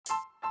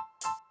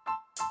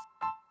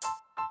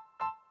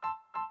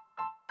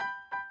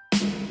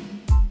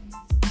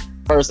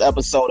first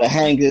episode of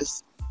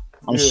Hangers.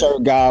 I'm Yeah.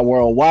 Shirt God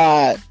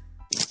Worldwide.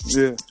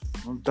 Yeah,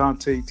 I'm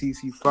Dante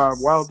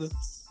TC5 Wilder.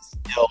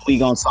 Yo, we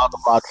gonna talk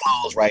about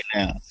clothes right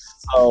now.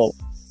 So,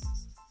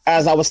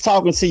 as I was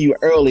talking to you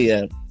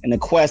earlier, and the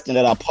question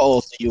that I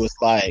posed to you is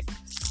like,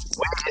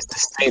 where is the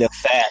state of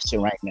fashion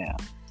right now?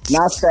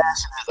 Not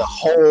fashion as a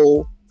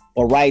whole,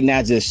 but right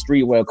now just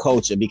streetwear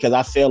culture. Because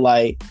I feel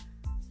like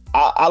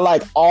I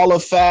like all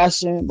of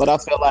fashion, but I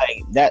feel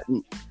like that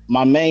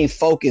my main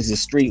focus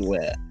is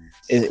streetwear.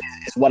 Is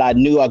what I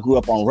knew. I grew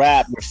up on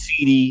rap,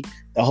 graffiti,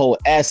 the whole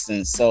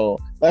essence. So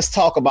let's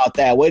talk about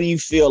that. Where do you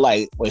feel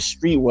like where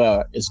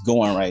streetwear is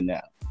going right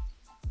now?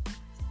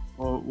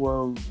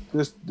 Well,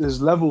 there's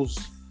levels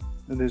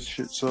in this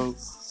shit. So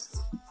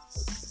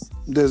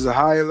there's a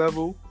higher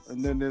level,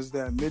 and then there's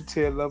that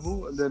mid-tier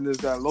level, and then there's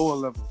that lower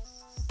level,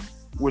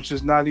 which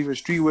is not even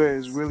streetwear.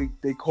 Is really,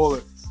 they call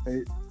it.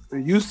 It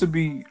used to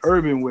be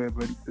urban wear,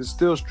 but it's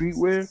still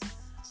streetwear.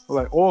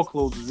 Like all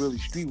clothes is really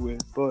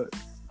streetwear, but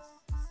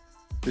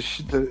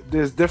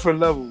there's different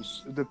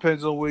levels. It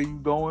depends on where you're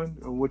going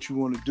and what you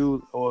want to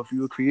do, or if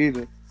you're a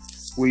creator,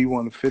 where you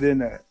want to fit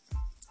in at.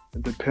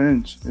 It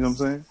depends. You know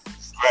what I'm saying?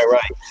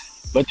 Right.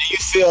 But do you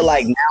feel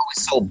like now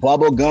it's so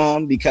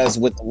bubblegum because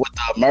with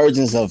the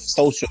emergence of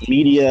social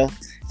media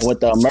and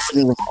with the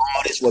emergence of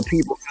artists where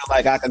people feel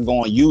like I could go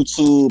on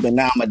YouTube and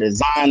now I'm a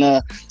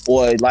designer,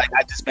 or like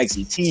I just make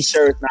some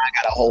t-shirts, now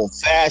I got a whole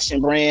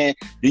fashion brand.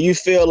 Do you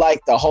feel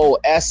like the whole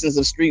essence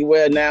of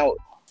streetwear now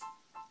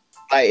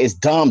like it's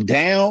dumbed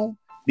down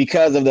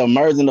because of the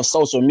emergence of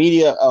social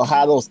media, or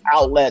how those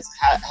outlets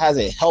has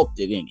it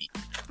helped it any?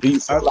 Do you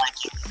feel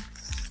like it?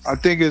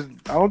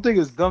 I don't think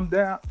it's dumbed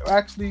down.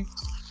 Actually,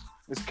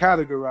 it's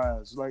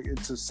categorized like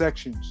into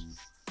sections,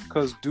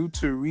 because due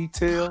to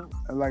retail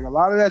and like a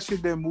lot of that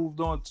shit, they moved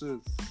on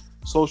to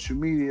social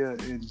media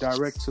and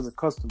direct to the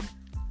customer.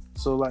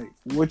 So like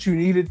what you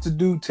needed to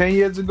do 10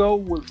 years ago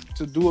was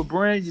to do a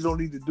brand, you don't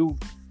need to do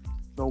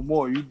no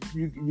more.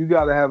 You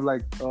gotta have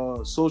like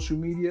social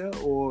media,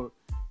 or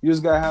you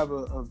just gotta have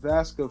a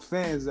vast of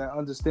fans that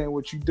understand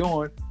what you're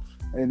doing,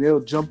 and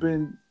they'll jump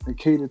in and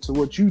cater to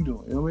what you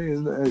doing. You know what I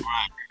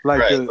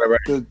mean?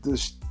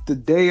 The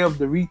day of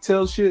the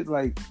retail shit,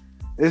 like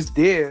it's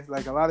there.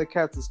 Like a lot of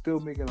cats are still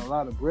making a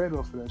lot of bread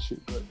off of that shit,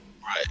 but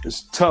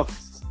it's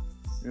tough.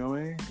 You know what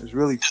I mean? It's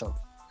really tough.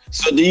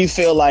 So do you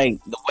feel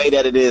like the way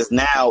that it is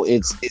now,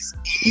 it's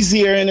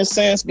easier in a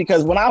sense?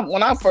 Because when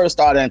I first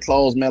started in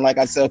clothes, man, like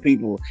I tell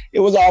people, it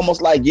was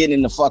almost like getting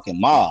in the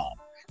fucking mob.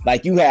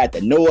 Like you had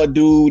to know a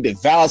dude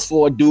that vouched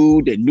for a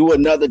dude that knew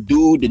another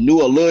dude that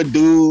knew a little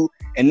dude,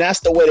 and that's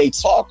the way they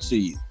talk to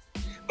you.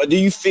 But do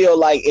you feel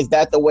like, is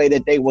that the way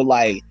that they were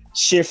like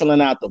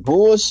shuffling out the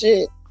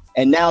bullshit?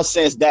 And now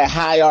since that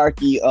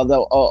hierarchy of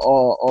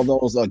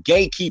those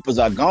gatekeepers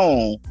are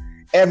gone,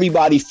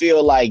 everybody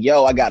feel like,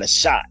 yo, I got a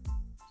shot.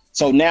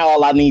 So now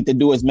all I need to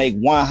do is make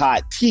one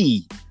hot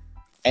tea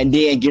and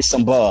then get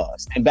some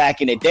buzz. And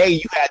back in the day,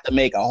 you had to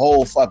make a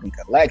whole fucking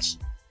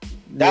collection.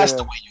 That's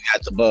the way you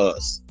got the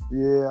buzz.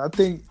 Yeah, I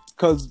think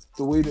because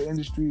the way the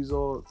industry is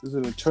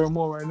in a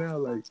turmoil right now,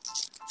 like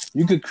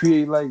you could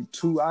create like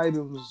 2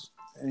 items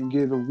and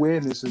get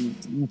awareness and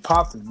you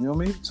popping, you know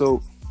what I mean?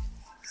 So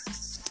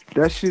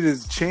that shit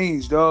has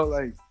changed, dog.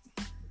 Like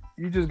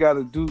you just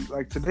gotta do,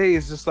 like today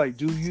it's just like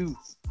do you.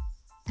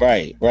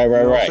 Right. You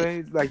know what I'm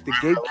saying? Like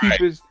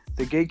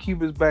the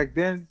gatekeepers back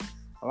then,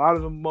 a lot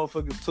of them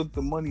motherfuckers took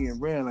the money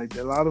and ran. Like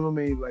a lot of them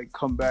ain't like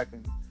come back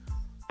and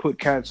put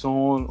cats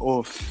on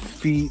or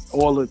feed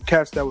all the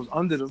cats that was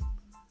under them.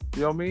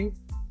 You know what I mean?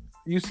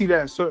 You see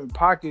that in certain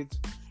pockets.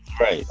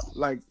 Right.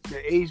 Like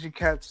the Asian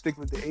cats stick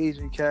with the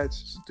Asian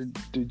cats,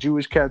 the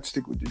Jewish cats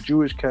stick with the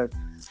Jewish cats.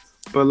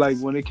 But like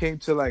when it came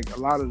to like a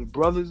lot of the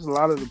brothers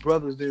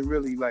didn't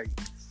really like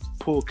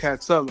pull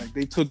cats up. Like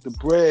they took the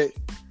bread,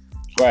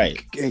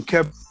 right, and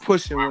kept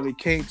pushing when it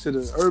came to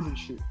the urban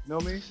shit. You know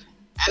what I mean?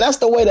 And that's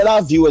the way that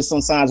I view it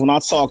sometimes when I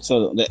talk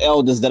to the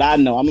elders that I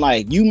know. I'm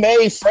like, you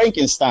made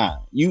Frankenstein.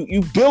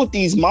 You built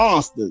these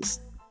monsters.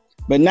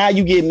 But now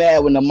you get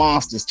mad when the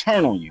monsters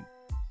turn on you.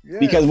 Yeah.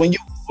 Because when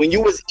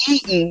you was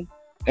eating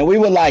and we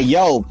were like,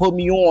 yo, put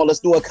me on, let's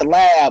do a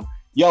collab.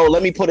 Yo,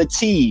 let me put a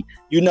T.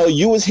 You know,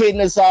 you was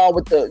hitting us all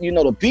with the, you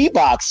know, the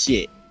B-box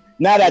shit.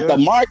 Now that the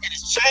market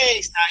has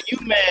changed, now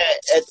you mad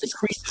at the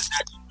creatures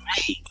that you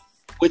made,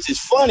 which is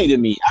funny to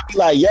me. I be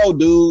like, yo,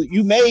 dude,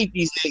 you made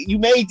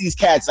these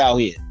cats out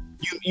here.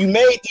 You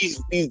made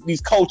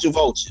these culture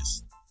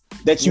vultures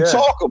that you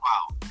talk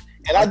about.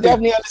 And I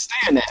definitely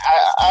understand that.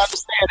 I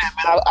understand that,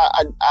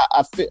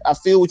 man. I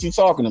feel what you're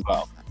talking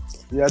about.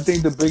 Yeah, I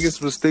think the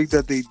biggest mistake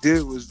that they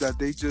did was that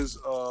they just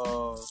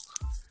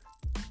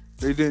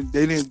they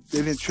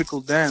didn't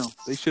trickle down.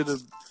 They should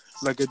have,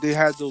 like, if they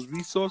had those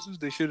resources,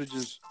 they should have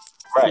just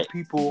put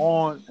people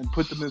on and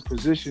put them in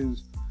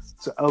positions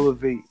to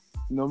elevate.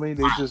 You know what I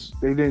mean?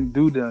 They didn't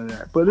do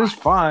that. But it's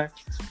fine.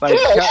 Like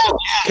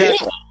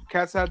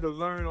cats had to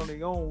learn on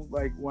their own.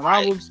 Like when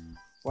I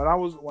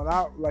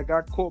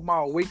caught my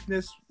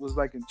awakeness was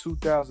like in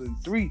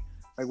 2003.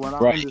 Like when I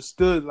Right.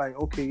 understood, like,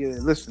 okay, yeah,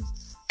 listen,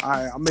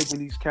 I'm making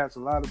these cats a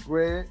lot of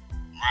bread,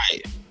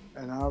 Right.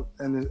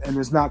 and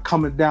it's not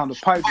coming down the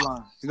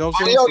pipeline. You know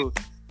what I'm saying? So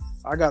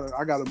I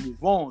gotta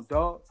move on,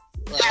 dog.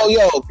 Like,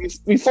 Yo,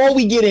 before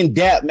we get in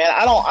depth, man,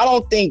 I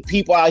don't think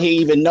people out here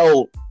even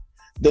know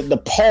the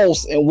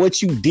pulse and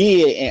what you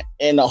did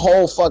and the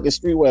whole fucking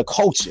streetwear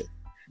culture.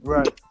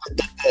 right.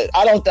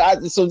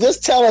 So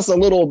just tell us a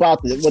little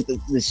about the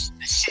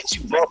shit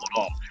you bubbled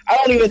on. I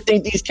don't even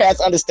think these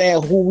cats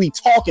understand who we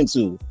talking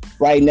to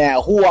right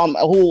now.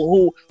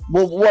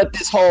 What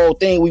this whole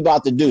thing we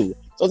about to do.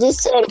 So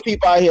just tell the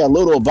people out here a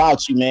little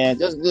about you, man.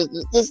 Just you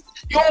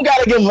don't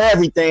gotta give them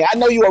everything. I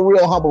know you're a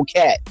real humble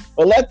cat,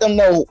 but let them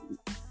know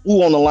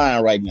who on the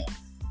line right now.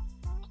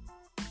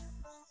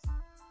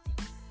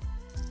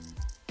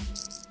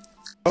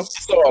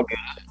 It's all good.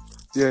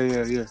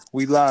 Yeah.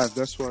 We live.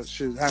 That's what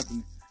shit's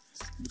happening.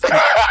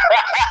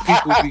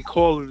 People be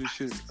calling this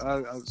shit.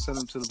 I send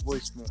them to the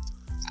voicemail.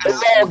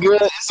 It's all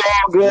good. It's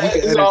all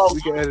good.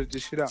 We can edit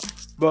this shit out.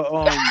 But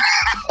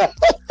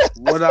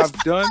what I've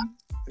done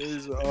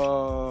is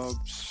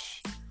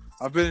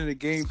I've been in the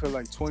game for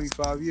like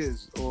 25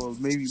 years or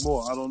maybe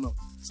more. I don't know.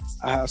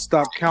 I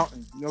stopped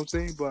counting. You know what I'm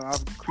saying? But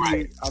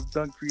I've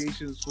done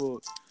creations for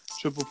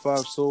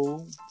 555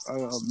 Soul,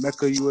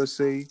 Mecca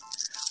USA,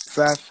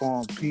 Fat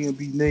Farm,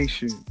 PNB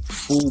Nation,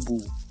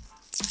 Fubu,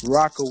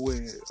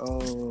 Rockaway.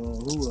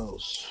 Who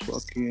else?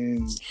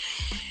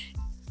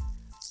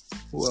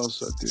 Who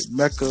else I did?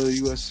 Mecca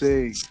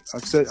USA. I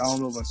don't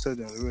know if I said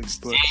that already,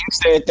 but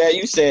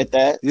You said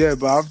that. yeah,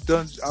 but I've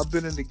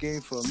been in the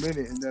game for a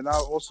minute, and then I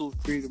also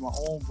created my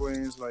own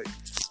brands like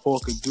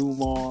Hawker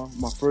Dumar.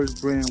 My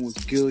first brand was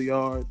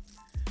Gilliard.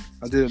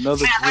 I did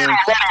another brand.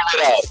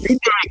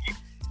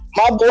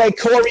 My boy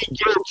Corey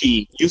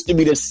Gilkey used to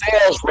be the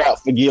sales rep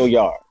for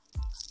Gilliard.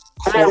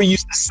 Corey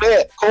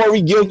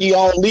Gilkey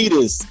on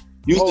Leaders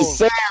used to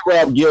sales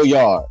rep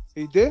Gilliard.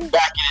 He did?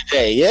 Back in the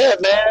day. Yeah,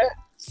 man.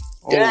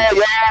 Oh. Yeah,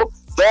 yo.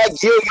 That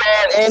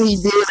Gilliard, and he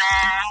did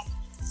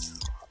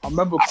I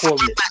remember Corey.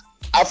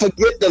 I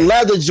forget the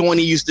leather joint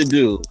he used to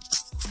do.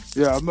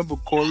 Yeah, I remember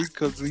Corey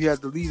because we had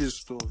the Leaders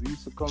store. He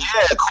used to come.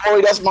 Yeah,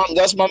 Corey, that's my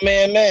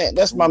man.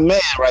 That's my man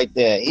right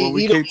there. When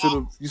we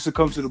used to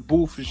come to the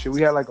booth and shit.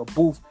 We had like a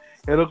booth.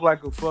 It looked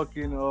like a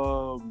fucking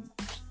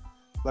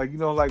like, you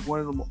know, like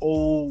one of them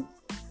old,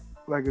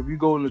 like if you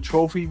go in the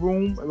trophy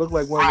room, it looked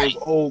like one of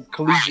those old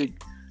collegiate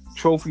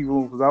trophy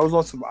rooms. Because I was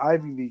on some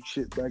Ivy League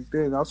shit back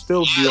then. I'll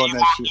still be on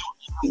that shit.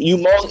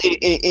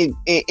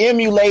 It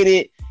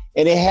emulated,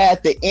 and it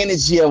had the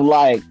energy of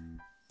like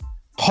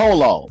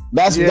polo.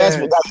 That's what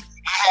it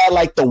had,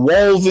 like the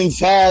woven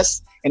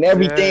vest and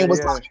everything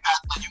was like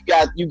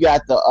you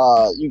got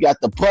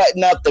the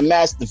button up to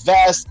match the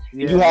vest.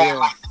 You had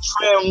like the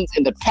trims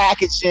and the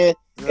packaging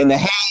and the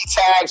hang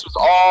tags was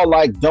all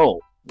like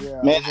dope.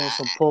 Yeah, man. I was on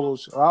some polo.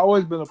 I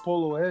always been a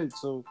polo head,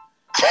 so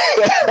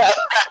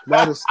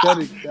that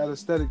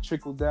aesthetic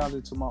trickled down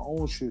into my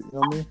own shit. You know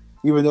what I mean?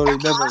 Even though they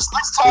never.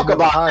 Let's talk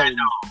about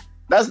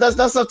that.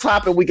 That's a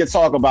topic we could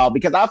talk about,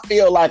 because I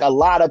feel like a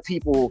lot of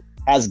people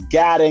has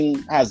got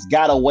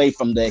away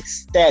from the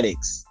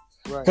aesthetics.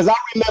 Because I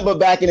remember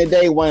back in the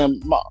day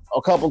when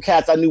a couple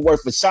cats I knew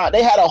worked for Sean,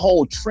 they had a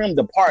whole trim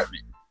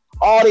department.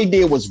 All they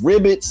did was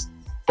ribbons,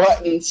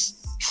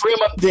 buttons, trim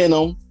up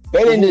denim.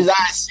 They didn't design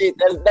shit.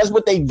 That's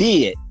what they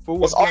did.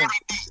 That's all they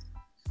did.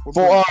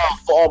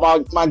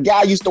 For my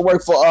guy used to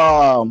work for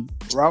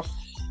Ralph.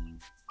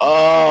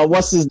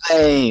 What's his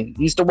name?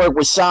 He used to work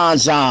with Sean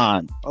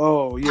John.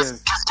 Oh yeah.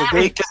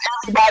 Because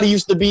everybody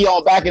used to be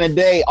on back in the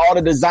day. All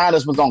the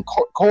designers was on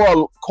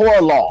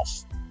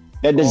Corloft,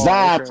 that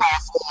design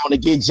platform to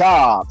get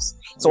jobs.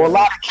 So a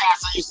lot of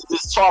cats I used to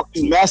just talk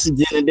through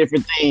messaging and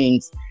different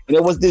things. And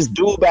there was this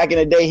dude back in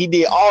the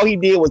day. All he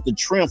did was the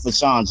trim for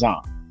Sean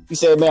John. He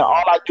said, "Man,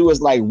 all I do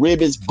is like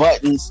ribbons,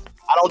 buttons.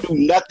 I don't do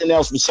nothing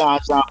else for Sean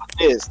John but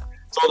this."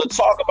 So to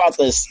talk about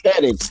the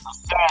aesthetics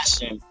of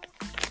fashion,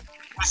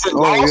 is it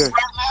lost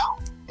right now?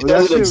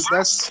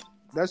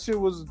 That shit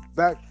was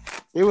back.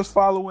 It was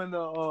following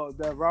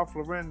that Ralph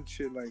Lauren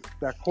shit, like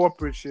that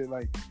corporate shit.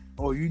 Like,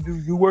 oh,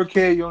 you work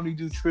here, you only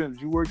do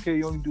trims. You work here,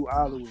 you only do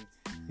outerwear.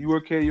 You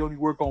work here, you only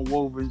work on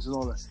wovens and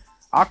all that.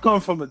 I come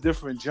from a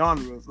different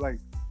genre. Like,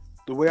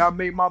 the way I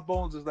made my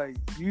bones is like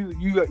you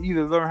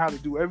either learn how to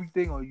do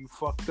everything or you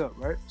fucked up,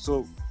 right?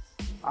 So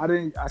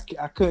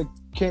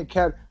can't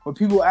catch. When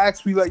people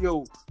ask me like,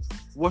 "Yo,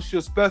 what's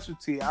your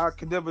specialty?" I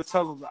could never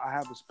tell them that I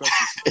have a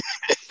specialty.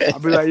 I'll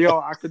be like, "Yo,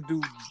 I could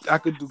do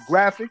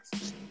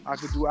graphics, I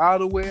could do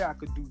outerwear, I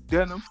could do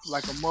denim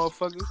like a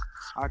motherfucker,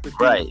 I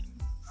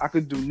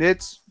could do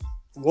knits,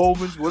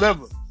 wovens,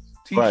 whatever,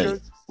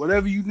 t-shirts,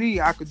 whatever you need,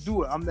 I could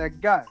do it. I'm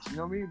that guy, you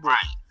know what I mean? But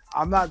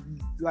I'm not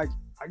like,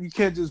 you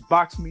can't just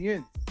box me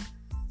in.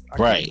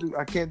 I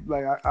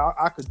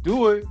could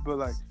do it, but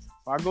like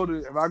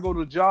if I go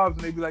to jobs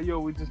and they be like, "Yo,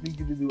 we just need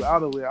you to do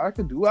outerwear," I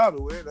could do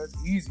outerwear. That's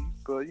easy,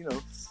 but you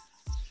know,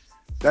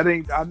 that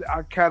ain't.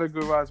 I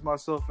categorize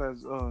myself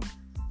as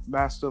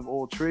master of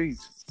all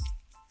trades.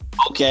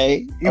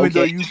 Okay. Even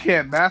though you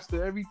can't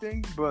master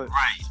everything, but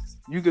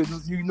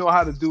you know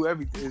how to do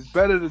everything. It's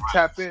better to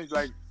tap in.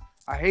 Like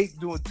I hate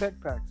doing tech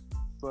packs,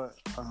 but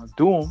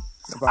do them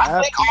if I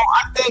have to.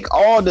 I think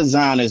all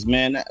designers,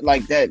 man,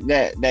 like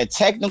that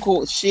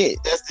technical shit.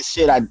 That's the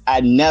shit I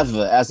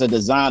never, as a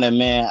designer,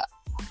 man.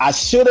 I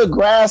should have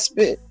grasped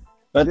it,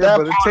 but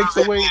it takes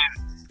away.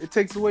 It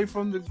takes away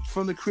from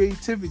the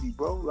creativity,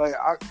 bro. Like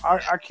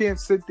I can't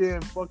sit there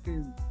and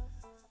fucking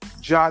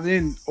jot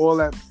in all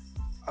that.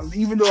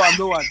 Even though I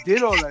know I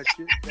did all that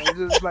shit, it's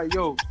just like,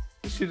 yo,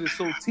 this shit is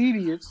so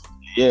tedious.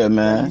 Yeah,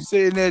 man. You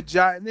sitting there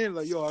jotting in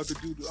like, yo, I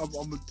could do. I'm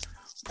gonna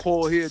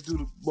call here, do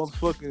the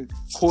motherfucking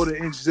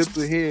 1/4-inch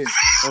zipper here.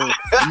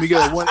 Let me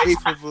get a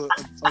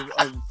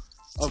 1/8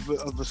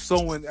 of a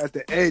sewing at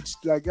the edge.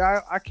 Like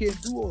I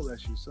can't do all that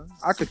shit, son.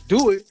 I could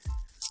do it,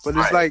 but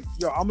it's like,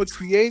 yo, I'm gonna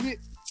create it.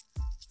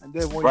 And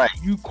then when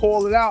you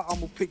call it out, I'm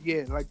gonna pick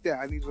like that.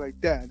 I need it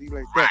like that. I need it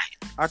like that.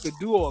 I could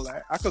do all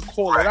that. I could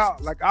call it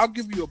out. Like I'll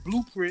give you a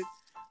blueprint.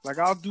 Like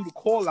I'll do the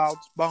call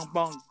outs, bang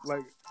bang,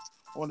 like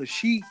on a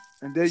sheet,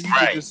 and then you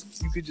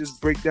could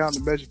just break down the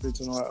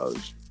measurements and all that other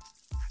shit.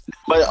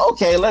 But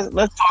okay, let's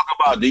talk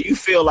about. Do you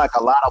feel like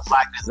a lot of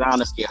black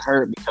designers get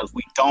hurt because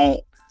we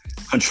don't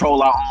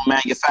control our own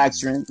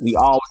manufacturing? We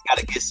always got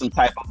to get some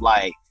type of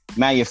like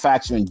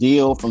manufacturing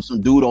deal from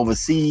some dude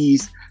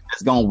overseas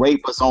that's gonna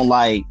rape us on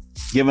like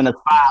giving us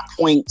 5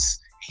 points.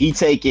 He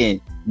taking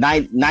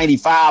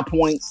 95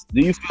 points. Do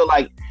you feel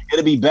like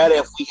it'd be better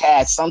if we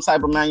had some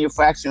type of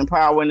manufacturing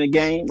power in the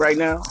game right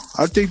now?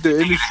 I think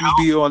the industry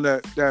be on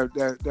that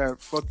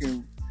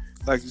fucking,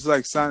 like, it's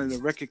like signing a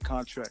record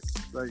contract.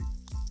 Like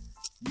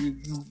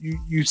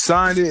you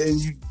sign it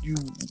and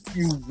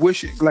you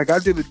wish it. Like I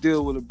did a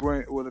deal with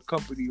a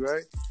company,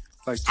 right?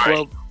 Like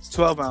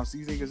 12 ounce.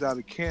 These niggas out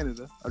of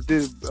Canada. I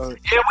did. We know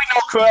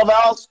 12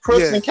 ounce.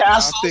 Crooks and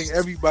Castles. I think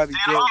everybody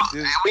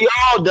did. We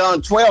all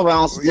done 12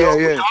 ounce. Yeah.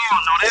 We all know them.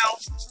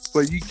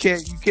 But you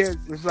can't.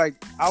 It's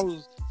like I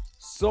was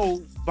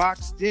so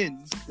boxed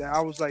in that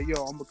I was like,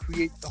 yo, I'm gonna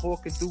create the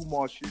Hawk and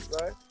Dumar shit,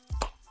 right?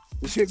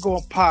 The shit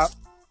gonna pop,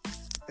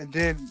 and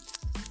then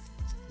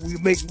we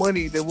make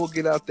money. Then we'll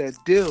get out that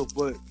deal.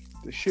 But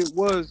the shit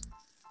was,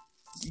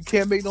 you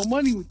can't make no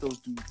money with those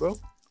dudes, bro.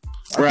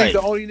 I think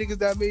the only niggas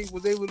that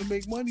was able to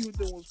make money with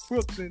them was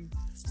Crooks and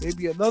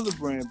maybe another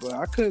brand, but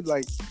I couldn't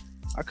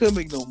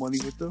make no money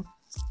with them.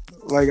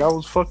 Like I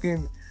was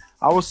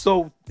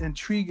so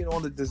intriguing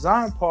on the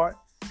design part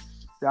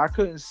that I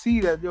couldn't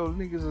see that, yo,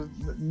 niggas,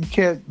 you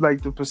can't,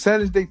 like, the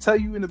percentage they tell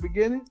you in the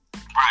beginning,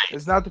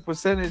 it's not the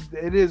percentage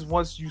it is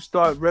once you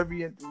start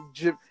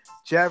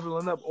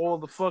javeling up all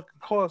the fucking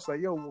costs.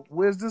 Like, yo,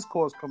 where's this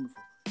cost coming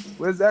from?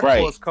 Where's that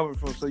cost coming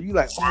from? So you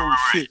like, oh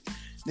shit.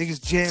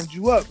 Niggas jammed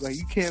you up. Like,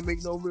 you can't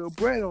make no real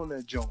bread on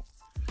that joint.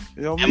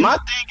 You know what I mean? And my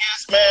thing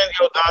is, man,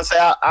 yo, Dante,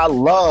 I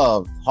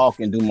love Hawk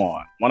and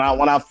Dumar. When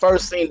I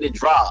first seen it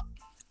drop,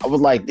 I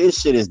was like,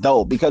 this shit is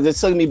dope, because it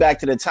took me back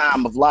to the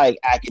time of like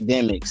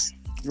academics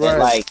and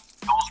like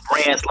those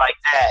brands like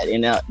that,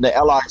 and the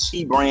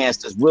LRG brands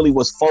that really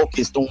was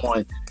focused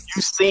on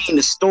you seeing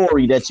the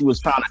story that you was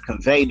trying to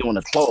convey during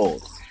the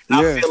clothes.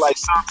 And I feel like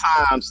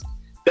sometimes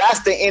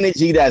that's the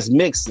energy that's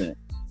mixing.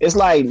 It's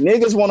like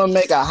niggas want to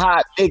make a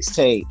hot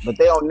mixtape, but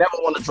they don't never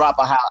want to drop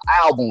a hot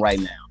album right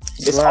now.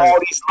 It's all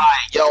these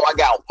like, yo, I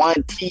got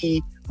one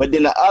tee, but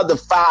then the other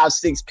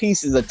 5-6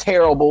 pieces are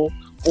terrible,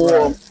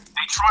 or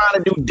they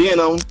trying to do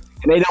denim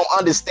and they don't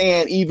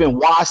understand even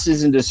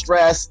washes and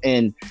distress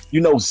and,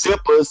 you know,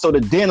 zippers, so the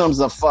denims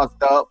are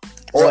fucked up.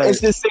 Or it's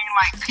just seem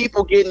like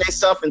people getting their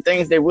stuff and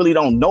things they really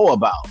don't know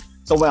about.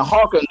 So when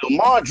Hawk and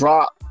Dumar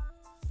dropped,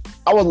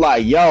 I was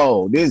like,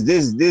 yo, this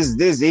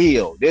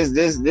ill. This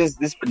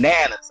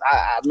bananas.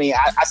 I mean,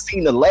 I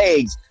seen the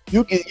legs.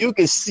 You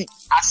can see.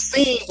 I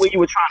seen where you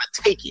were trying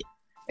to take it,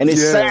 and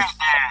it's sad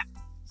that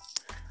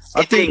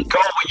it didn't go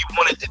where you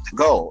wanted it to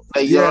go.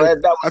 Like,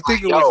 I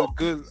think it was a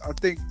good. I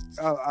think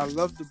I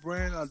love the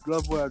brand. I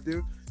love what I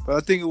do, but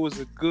I think it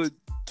was a good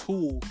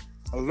tool,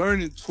 a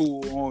learning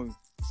tool on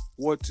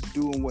what to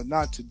do and what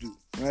not to do.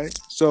 Right.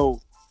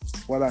 So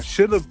what I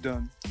should have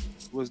done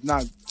was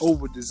not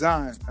over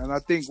design, and I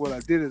think what I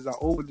did is I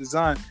over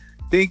designed,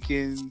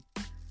 thinking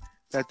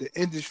that the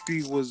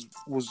industry was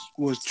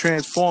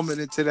transforming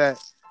into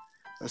that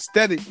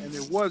aesthetic, and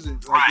it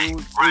wasn't. Like it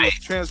was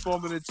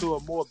transforming into a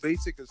more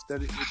basic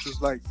aesthetic, which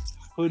was like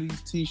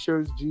hoodies,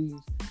 t-shirts,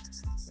 jeans,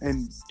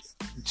 and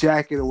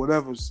jacket or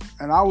whatever.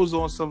 And I was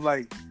on some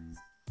Rouse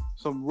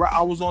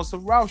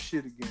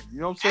shit again.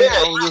 You know what I'm saying?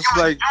 I was just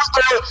like,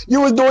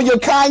 you was doing your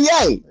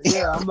Kanye.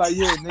 Yeah, I'm like,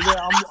 yeah, nigga,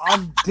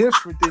 I'm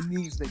different than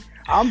these niggas.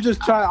 I'm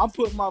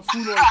putting my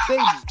food on the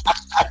table.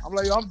 I'm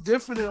like, I'm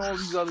different than all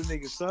these other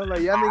niggas, son. Like,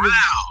 y'all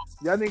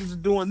niggas are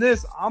doing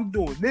this. I'm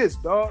doing this,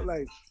 dog.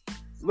 Like,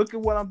 look at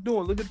what I'm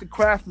doing. Look at the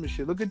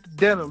craftsmanship. Look at the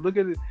denim. Look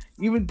at it.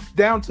 Even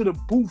down to the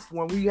booth,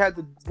 when we had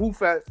the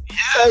booth at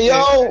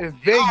in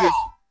Vegas.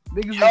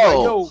 Niggas was like,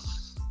 yo.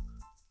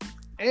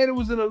 And it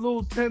was in a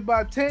little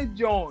 10x10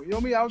 joint. You know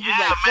what I mean? I was just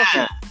like, fuck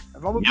it. If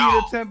If I'm gonna be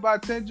in a 10 by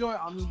 10 joint,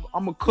 I'm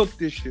gonna cook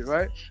this shit,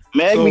 right?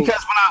 Man, so,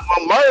 because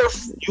when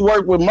Murph, you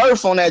worked with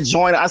Murph on that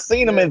joint, I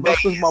seen him in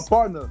Vegas. Murph was my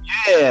partner.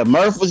 Yeah,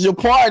 Murph was your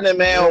partner,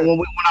 man. Yeah. When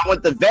I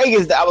went to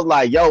Vegas, I was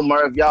like, yo,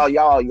 Murph,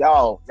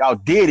 y'all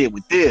did it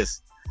with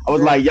this. I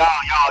was like,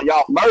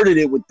 y'all murdered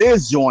it with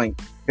this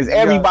joint. Because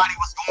everybody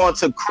was going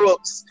to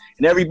Crooks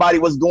and everybody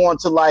was going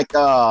to like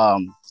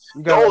that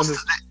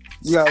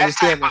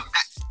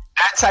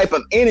type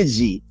of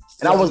energy.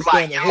 And I was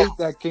like, the hate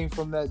that came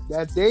from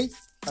that day,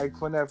 like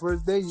from that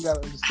first day, you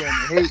gotta understand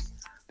the hate.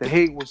 The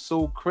hate was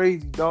so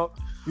crazy, dog.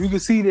 You can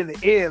see it in the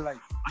air, like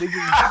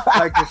niggas,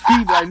 like the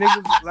feet, like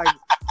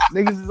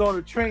niggas is on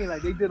the train,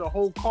 like they did a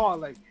whole car,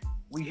 like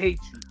we hate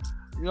you.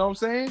 You know what I'm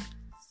saying?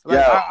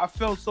 Like I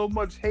felt so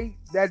much hate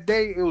that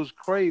day. It was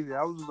crazy.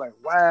 I was just like,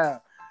 wow.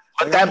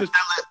 But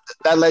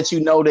that lets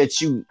you know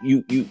that you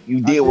did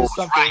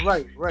something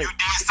right. You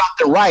did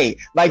something right.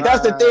 Like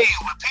that's the thing.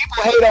 When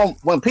people hate on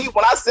when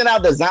I send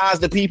out designs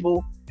to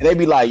people and they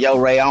be like, "Yo,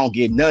 Ray, I don't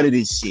get none of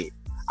this shit."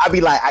 I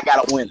be like, "I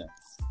got a winner."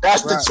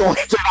 That's the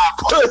choice that I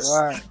push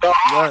the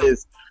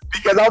hardest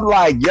because I'm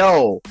like,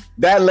 "Yo,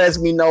 that lets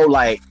me know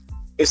like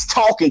it's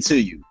talking to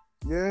you."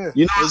 Yeah,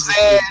 you know what I'm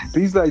saying?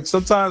 He's like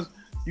sometimes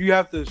you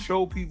have to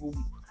show people.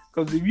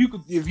 Because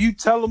if you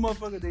tell a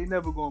motherfucker, they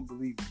never gonna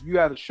believe you. You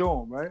gotta show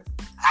them, right?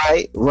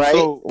 Right.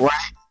 So,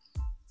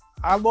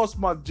 I lost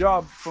my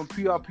job from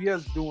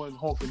PRPS doing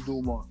Honk and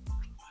Doom on,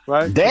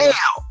 right? Damn.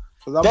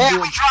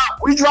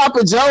 We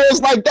dropping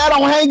Jones like that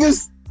on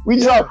hangers. We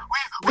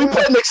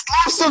putting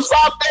exclusives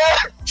out there.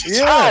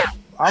 Yeah.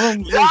 I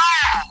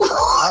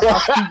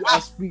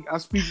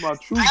speak my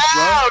truth,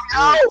 bro.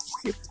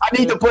 I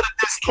need to put a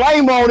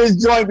disclaimer on this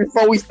joint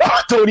before we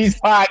start doing these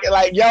podcasts.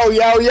 Like, yo.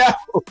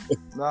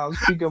 Nah, I'm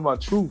speaking my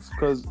truth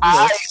because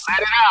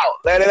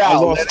let it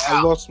out.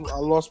 I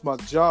lost my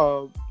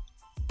job,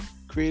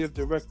 co-creative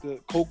director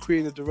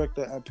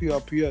at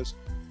PRPS.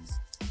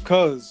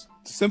 Because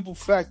the simple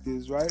fact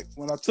is, right,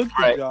 when I took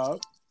the job,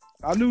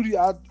 I knew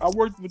I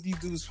worked with these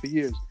dudes for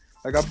years.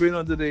 Like, I've been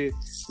under their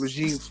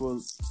regime for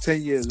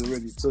 10 years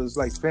already. So it's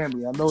like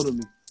family. I know them.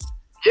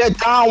 Yeah,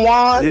 Don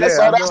Juan. Yeah,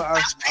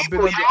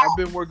 I've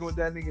been working with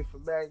that nigga for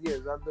mad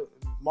years. I know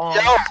mom,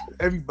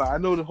 everybody. I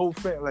know the whole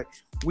family. Like,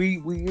 we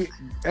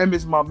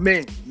Emmett's my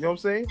man. You know what I'm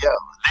saying? Yeah.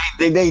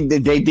 They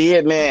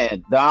did,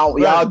 man.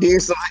 Y'all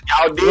did some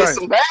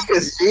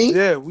bangers, G.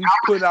 Yeah, we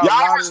put out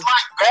y'all was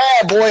like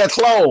bad boy of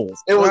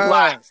clothes. It was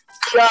like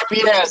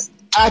PRPS,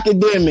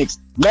 Academics,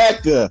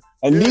 Mecca,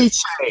 and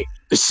Nietzsche.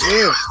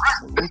 Yeah,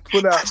 we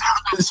put out.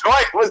 The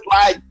joint was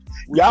like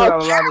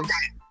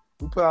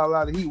we put out a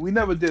lot of heat. We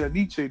never did a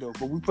Nietzsche though,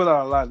 but we put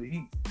out a lot of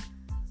heat.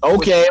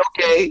 Okay.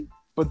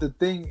 But the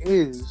thing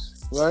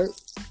is, right?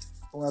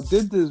 When I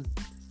took this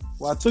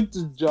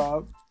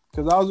job,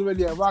 because I was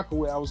already at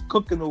Rockaway, I was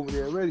cooking over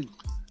there already,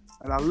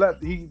 and I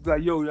left. He's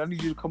like, "Yo, I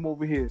need you to come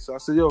over here." So I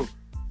said, "Yo,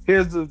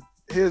 here's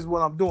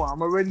what I'm doing.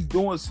 I'm already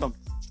doing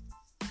something."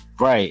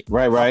 Right.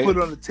 I put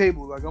it on the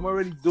table, like I'm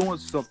already doing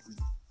something.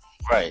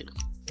 Right.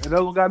 It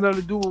don't got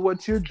nothing to do with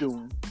what you're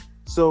doing,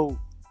 so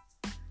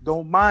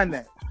don't mind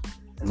that.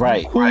 If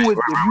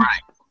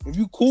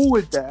you cool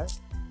with that,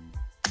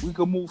 we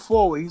can move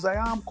forward. He's like,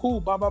 I'm cool,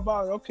 blah blah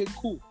blah. Okay,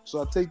 cool.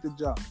 So I take the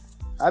job.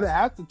 I didn't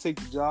have to take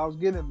the job. I was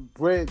getting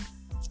bread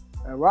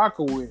at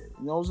Rockaway.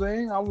 You know what I'm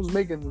saying? I was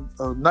making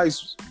a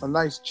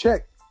nice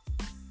check,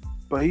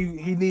 but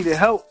he needed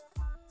help,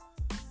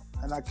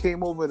 and I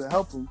came over to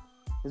help him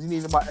because he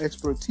needed my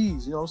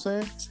expertise. You know what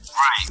I'm saying?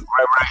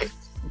 Right.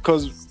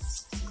 Because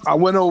I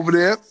went over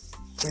there.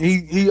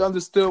 He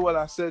understood what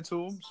I said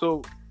to him.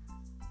 So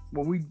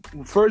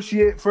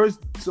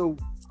so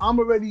I'm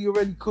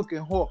already cooking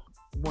Hawk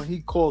when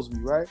he calls me,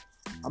 right?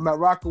 I'm at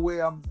Rockaway.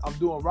 I'm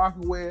doing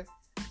Rockaway.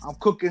 I'm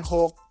cooking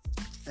Hawk,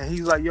 and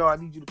he's like, "Yo, I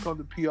need you to come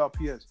to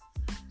PRPS."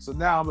 So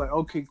now I'm like,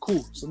 "Okay,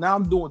 cool." So now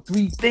I'm doing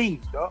 3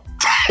 things, dog.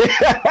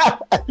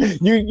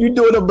 you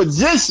doing a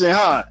magician,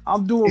 huh?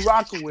 I'm doing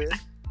Rockaway.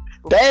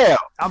 Damn.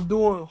 I'm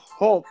doing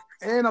Hawk,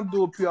 and I'm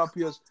doing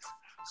PRPS.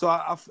 So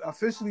I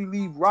officially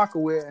leave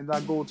Rockaway and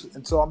I go to,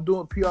 and so I'm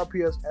doing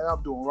PRPS and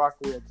I'm doing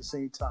Rockaway at the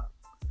same time.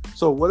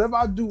 So whatever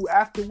I do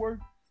afterward,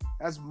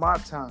 that's my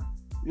time.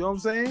 You know what I'm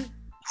saying?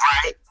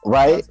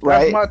 Right.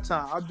 That's my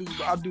time.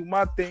 I do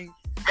my thing.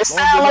 It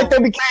sounds like they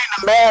became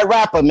a mad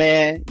rapper,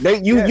 man.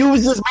 You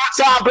was just my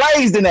time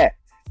blazed in that.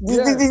 These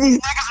niggas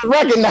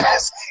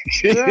recognize.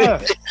 Yeah.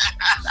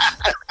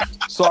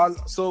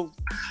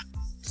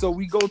 So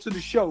we go to the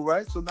show,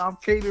 right? So now I'm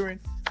catering.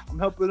 I'm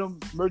helping them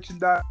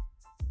merchandise.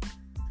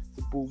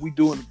 We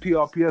doing the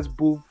PRPS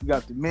booth. We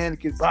got the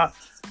mannequins.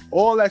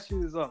 All that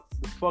shit is up.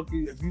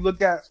 If you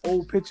look at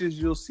old pictures,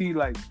 you'll see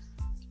like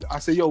I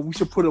said, yo, we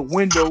should put a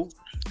window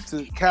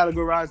to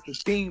categorize the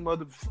theme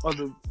of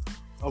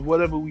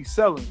whatever we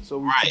selling. So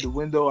we put the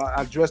window.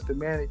 I dressed the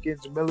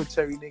mannequins, the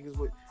military niggas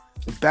with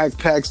the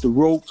backpacks, the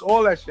ropes,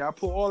 all that shit. I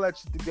put all that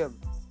shit together.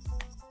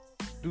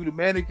 Do the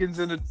mannequins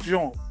in the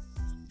joint,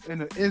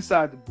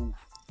 inside the booth.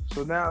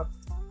 So now,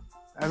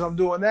 as I'm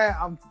doing that,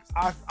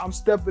 I'm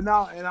stepping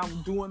out and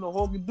I'm doing the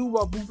Hawk and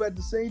Duva booth at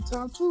the same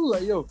time too.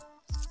 Like, yo,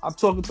 I'm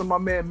talking to my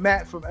man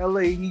Matt from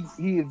LA.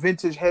 He a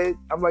vintage head.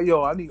 I'm like,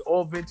 yo, I need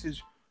all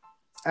vintage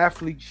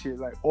athlete shit,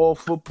 like all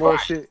football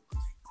shit,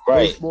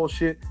 baseball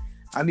shit.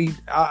 I need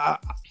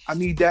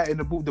that in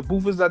the booth. The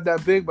booth is not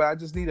that big, but I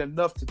just need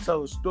enough to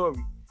tell a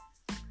story.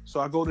 So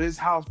I go to his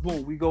house,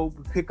 boom. We go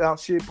pick out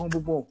shit, boom,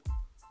 boom, boom.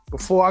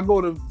 Before I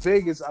go to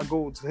Vegas, I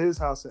go to his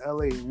house in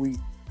LA. We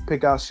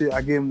pick out shit.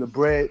 I give him the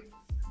bread.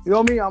 You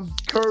know what I mean? I'm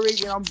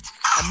curating.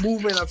 I'm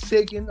moving. I'm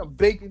shaking. I'm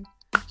baking.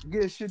 I'm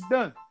getting shit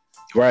done.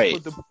 Right.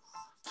 But the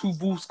 2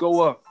 booths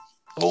go up.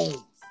 Boom.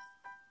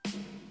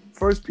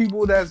 First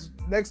people that's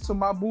next to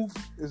my booth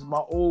is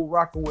my old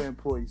Rockaway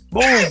employees.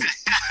 Boom.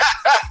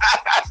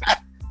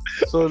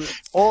 So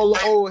all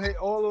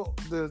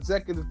the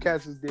executive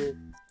cast is there,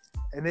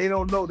 and they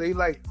don't know. They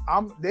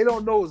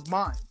don't know it's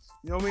mine.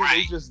 You know what I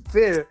mean? They just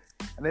there,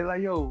 and they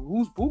like, yo,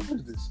 whose booth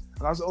is this?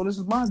 And I said, oh, this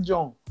is my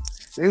Joan.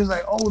 They was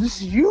like, oh,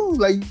 this is you.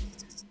 Like,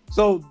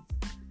 so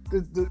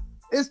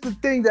it's the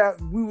thing that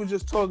we were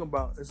just talking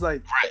about. It's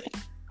like,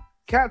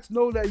 cats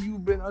know that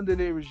you've been under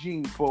their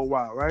regime for a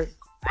while, right?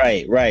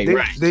 Right.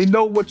 They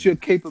know what your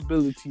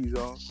capabilities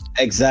are.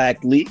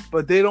 Exactly.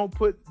 But they don't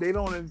put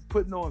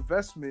no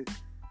investment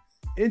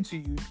into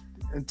you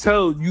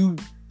until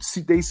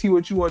they see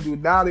what you want to do.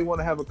 Now they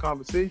want to have a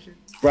conversation.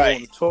 Right. They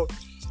want to talk.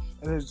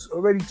 And it's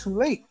already too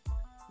late. You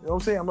know what I'm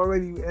saying? I'm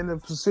already in a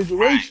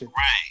situation.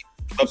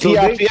 Right. But so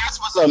PRPS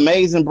was an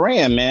amazing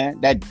brand, man.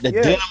 The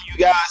denim you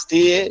guys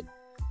did,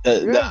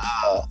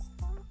 the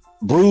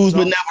bruised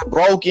but never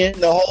broken,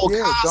 the whole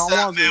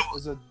concept.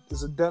 Don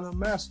is a denim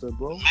master,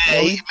 bro.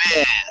 Man.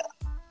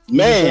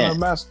 Denim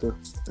master.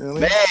 You know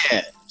what I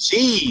mean?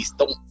 Jeez.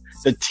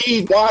 The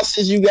tee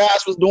washes you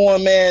guys was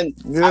doing, man.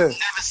 Yeah. I've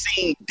never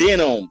seen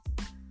denim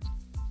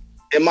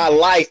in my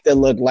life that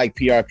looked like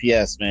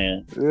PRPS,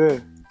 man. Yeah.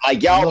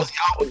 Like y'all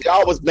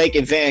was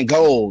making Van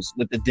Goghs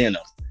with the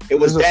denim. It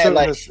was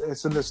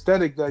it's an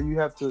aesthetic that you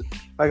have to,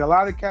 like, a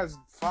lot of cats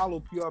follow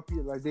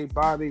PRP, like they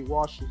buy their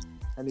washes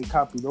and they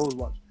copy those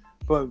washes.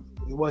 But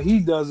what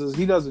he does is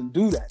he doesn't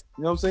do that.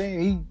 You know what I'm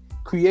saying? He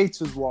creates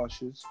his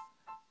washes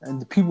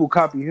and the people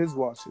copy his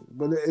washes.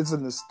 But it's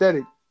an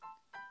aesthetic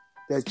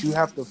that you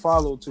have to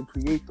follow to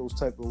create those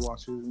type of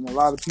washes, and a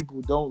lot of people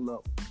don't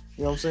know.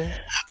 You know what I'm saying?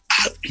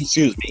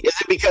 Excuse me. Is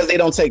it because they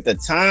don't take the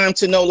time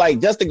to know?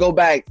 Like, just to go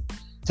back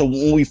to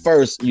when we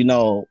first,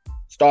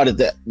 started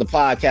the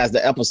podcast,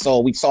 the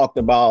episode, we talked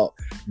about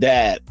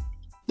that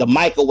the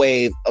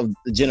microwave of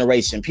the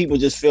generation. People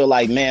just feel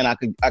like, man, I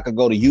could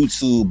go to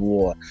YouTube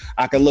or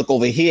I could look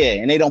over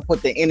here, and they don't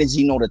put the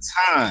energy nor the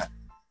time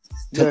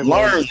to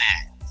learn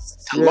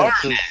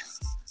that.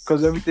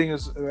 Because everything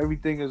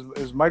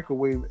is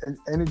microwave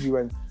energy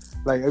right now.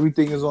 Like,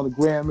 everything is on the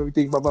gram,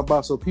 everything blah blah blah.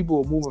 So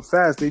people are moving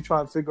fast. They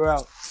try to figure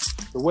out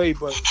the way,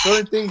 but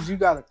certain things you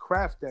gotta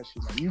craft that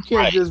shit. Like, you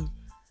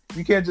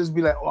can't just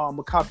be like, oh, I'm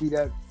gonna copy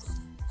that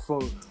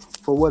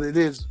for what it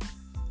is,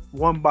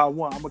 one by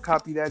one. I'm gonna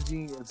copy that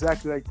jean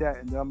exactly like that,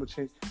 and then I'm gonna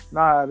change.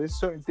 Nah, there's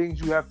certain things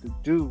you have to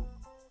do.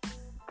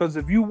 Because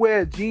if you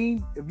wear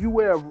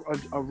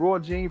a raw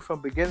jean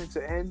from beginning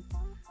to end,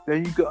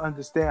 then you can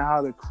understand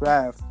how to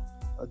craft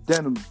a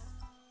denim.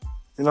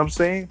 You know what I'm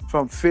saying?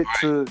 From fit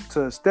to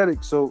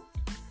aesthetic. So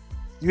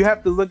you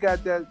have to look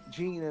at that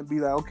jean and be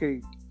like,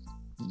 okay.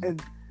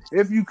 And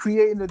if you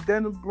creating a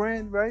denim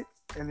brand, right?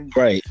 And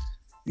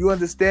you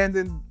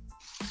understanding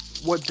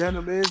what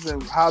denim is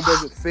and how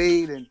does it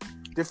fade, and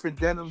different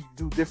denims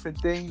do different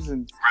things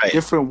and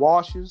different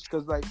washes.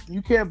 Because, like,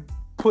 you can't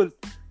put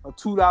a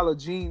 $2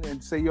 jean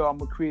and say, yo, I'm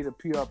gonna create a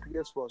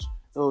PRPS wash.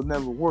 It'll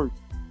never work.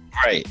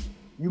 Right.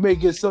 You may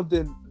get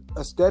something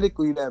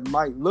aesthetically that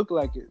might look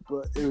like it,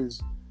 but it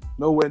is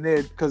nowhere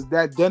near, because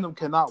that denim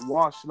cannot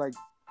wash like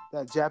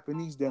that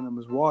Japanese denim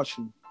is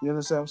washing. You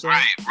understand what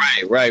I'm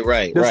saying?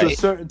 Right. There's a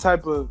certain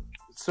type of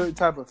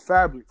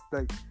fabric.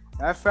 Like,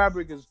 that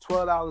fabric is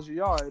 $12 a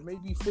yard. It may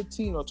be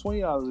 $15 or $20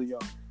 a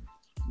yard.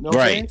 You know what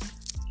I'm saying?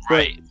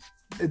 Right.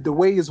 But the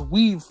way it's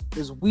weaved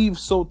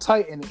so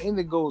tight, and the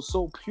indigo is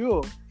so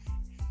pure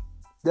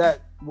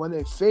that when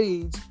it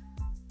fades,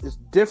 it's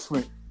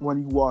different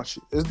when you wash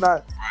it. It's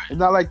not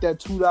like that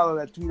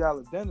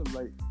 $3 denim.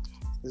 Like,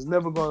 it's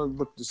never gonna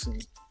look the same.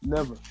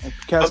 Never. And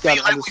cats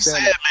gotta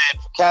understand.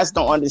 Man, cats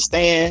don't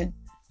understand.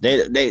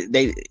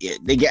 They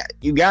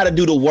you gotta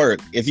do the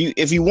work. If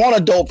you want a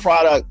dope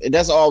product,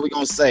 that's all we're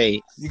gonna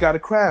say. You gotta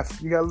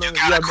craft. You gotta learn. You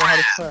gotta know how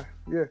to craft.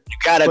 Yeah. You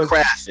gotta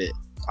craft it.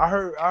 I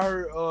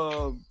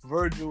heard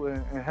Virgil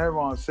and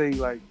Heron say,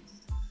 like,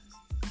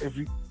 if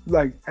you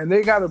like, and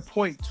they got a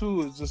point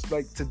too. It's just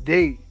like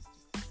today,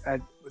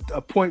 at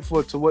a point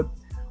to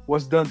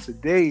what's done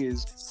today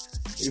is,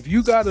 if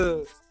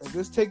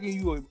it's taking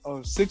you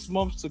a 6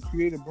 months to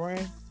create a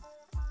brand,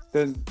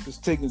 then it's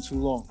taking too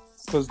long.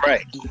 Because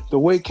the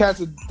way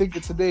cats are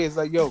thinking today is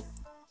like, yo,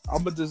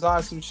 I'm gonna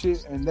design some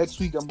shit and next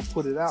week I'm gonna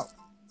put it out,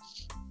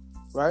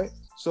 right?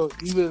 So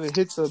even if it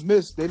hits or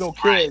miss, they don't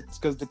care,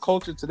 because the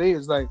culture today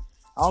is like,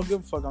 I don't give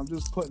a fuck. I'm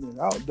just putting it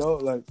out,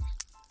 dog. Like,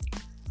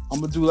 I'm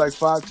gonna do like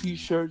 5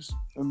 t-shirts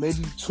and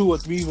maybe 2 or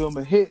 3 of them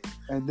a hit,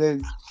 and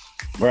then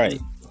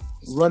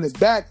run it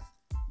back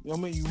You know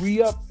what I mean? You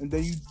re-up, and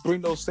then you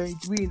bring those same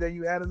 3, and then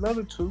you add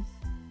another 2.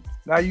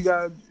 Now you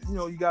got,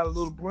 you got a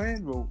little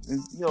brand role,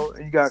 and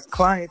and you got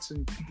clients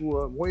and people who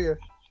are aware.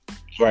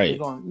 Right.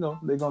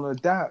 They're gonna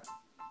adapt.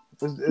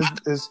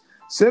 It's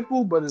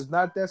simple, but it's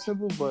not that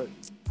simple. But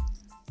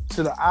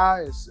to the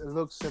eye, it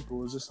looks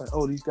simple. It's just like,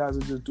 oh, these guys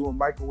are just doing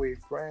microwave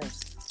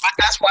brands. But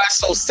that's why it's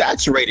so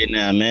saturated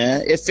now,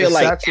 man. It feels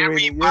like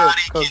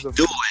everybody can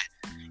do it.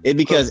 It's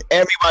because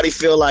everybody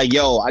feel like,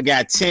 yo, I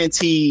got 10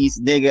 tees,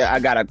 nigga. I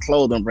got a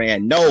clothing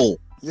brand. No,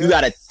 you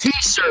got a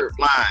t-shirt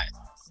line.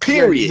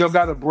 Period. Yeah, you don't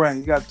got a brand.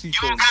 You got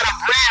t-shirts. You don't got a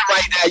brand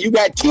right now. You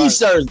got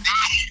t-shirts.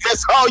 Right.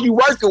 That's all you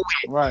working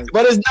with. Right.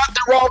 But there's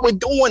nothing wrong with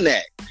doing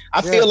that.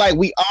 I feel like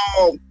we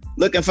all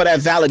looking for that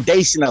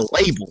validation of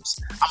labels.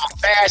 I'm a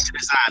fashion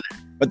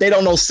designer, but they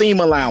don't know seam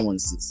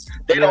allowances.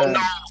 They don't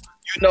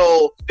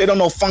know, they don't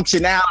know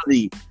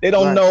functionality. They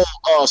don't know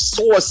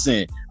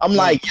sourcing. I'm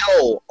like,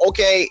 yo,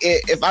 okay,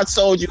 if I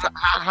told you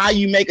how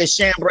you make a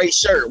chambray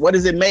shirt, what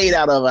is it made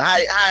out of? How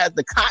is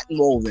the cotton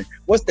woven?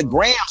 What's the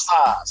gram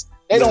size?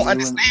 They don't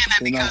understand that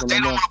because they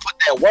don't want to put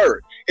that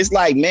work. It's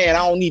like, man,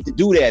 I don't need to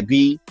do that,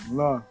 B.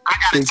 No. I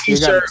got a t-shirt.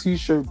 They got a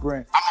t-shirt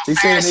brand. They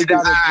saying they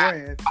got a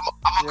brand.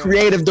 I'm a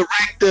creative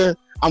director.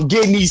 I'm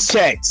getting these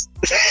checks.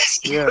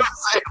 You know what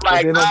I'm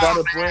like, they don't got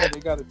a brand. They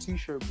got a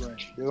t-shirt brand.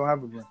 They don't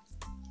have a brand.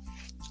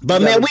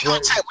 But man,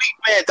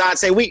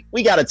 Dante,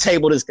 we got to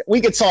table this.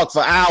 We could talk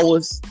for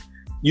hours.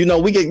 We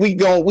gonna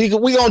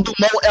do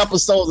more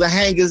episodes of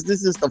Hangers.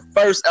 This is the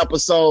first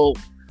episode.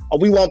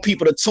 We want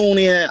people to tune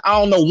in. I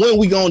don't know when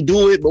we gonna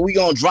do it, but we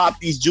gonna drop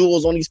these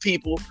jewels on these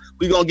people.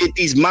 We gonna get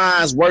these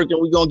minds working.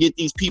 We gonna get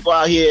these people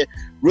out here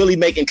really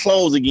making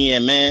clothes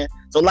again, man.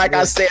 So like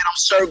I said, I'm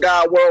Shirt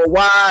God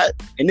Worldwide,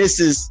 and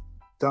this is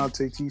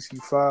Dante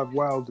TC5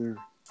 Wilder.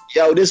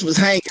 Yo, this was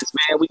Hangers,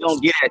 man. We gonna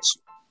get at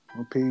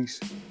you. Peace.